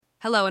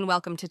Hello and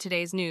welcome to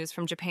today's news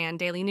from Japan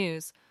Daily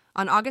News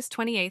on August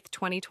 28,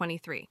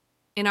 2023.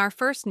 In our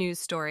first news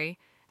story,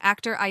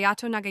 actor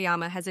Ayato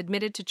Nagayama has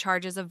admitted to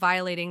charges of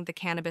violating the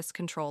cannabis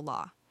control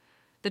law.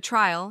 The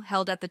trial,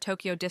 held at the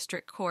Tokyo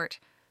District Court,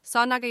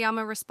 saw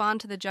Nagayama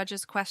respond to the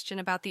judge's question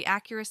about the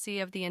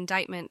accuracy of the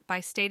indictment by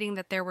stating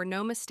that there were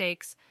no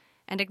mistakes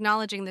and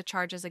acknowledging the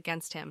charges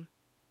against him.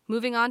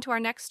 Moving on to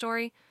our next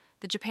story,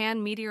 the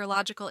Japan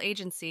Meteorological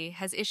Agency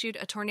has issued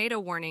a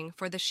tornado warning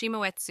for the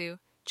Shimoetsu,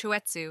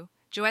 Chuetsu,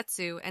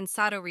 Joetsu, and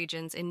Sado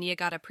regions in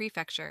Niigata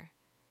Prefecture.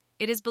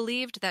 It is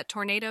believed that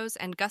tornadoes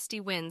and gusty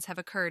winds have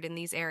occurred in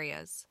these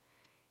areas.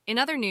 In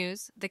other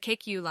news, the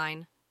Keikyu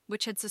Line,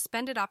 which had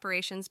suspended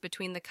operations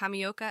between the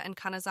Kamioka and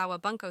Kanazawa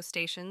bunko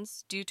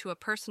stations due to a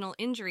personal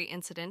injury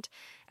incident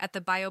at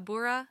the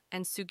Bayobura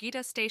and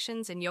Sugita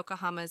stations in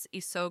Yokohama's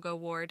Isogo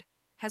ward,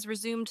 has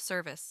resumed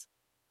service.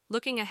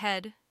 Looking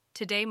ahead,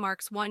 today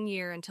marks 1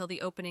 year until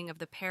the opening of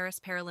the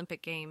Paris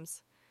Paralympic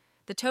Games.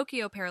 The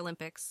Tokyo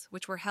Paralympics,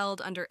 which were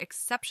held under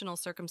exceptional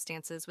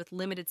circumstances with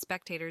limited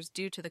spectators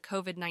due to the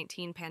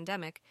COVID-19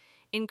 pandemic,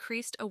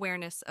 increased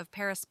awareness of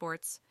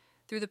parasports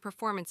through the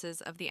performances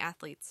of the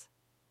athletes.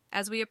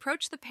 As we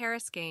approach the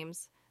Paris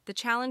Games, the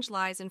challenge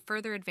lies in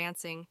further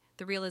advancing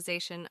the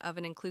realization of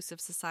an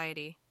inclusive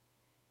society.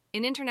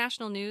 In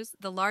international news,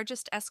 the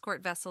largest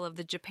escort vessel of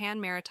the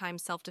Japan Maritime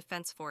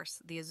Self-Defense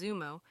Force, the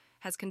Izumo,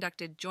 has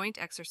conducted joint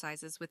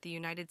exercises with the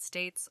United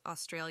States,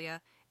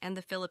 Australia, and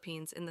the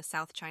Philippines in the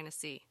South China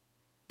Sea.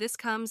 This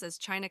comes as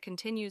China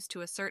continues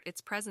to assert its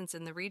presence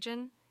in the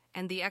region,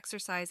 and the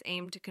exercise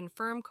aimed to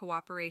confirm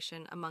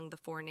cooperation among the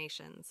four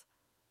nations.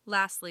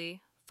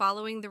 Lastly,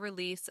 following the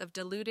release of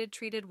diluted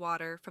treated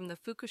water from the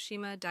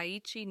Fukushima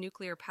Daiichi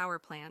nuclear power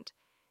plant,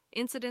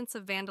 incidents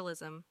of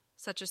vandalism,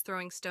 such as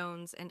throwing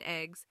stones and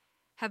eggs,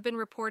 have been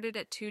reported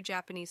at 2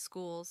 Japanese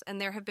schools,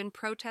 and there have been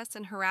protests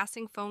and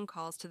harassing phone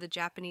calls to the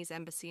Japanese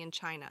embassy in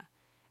China.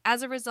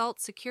 As a result,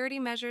 security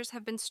measures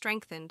have been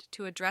strengthened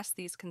to address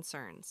these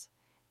concerns.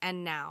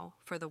 And now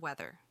for the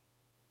weather.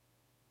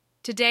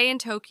 Today in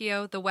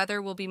Tokyo, the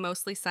weather will be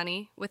mostly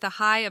sunny, with a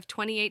high of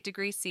 28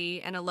 degrees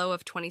C and a low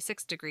of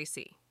 26 degrees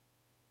C.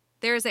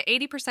 There is an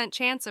 80%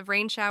 chance of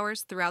rain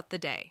showers throughout the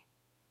day.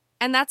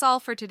 And that's all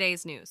for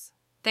today's news.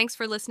 Thanks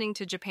for listening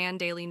to Japan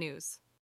Daily News.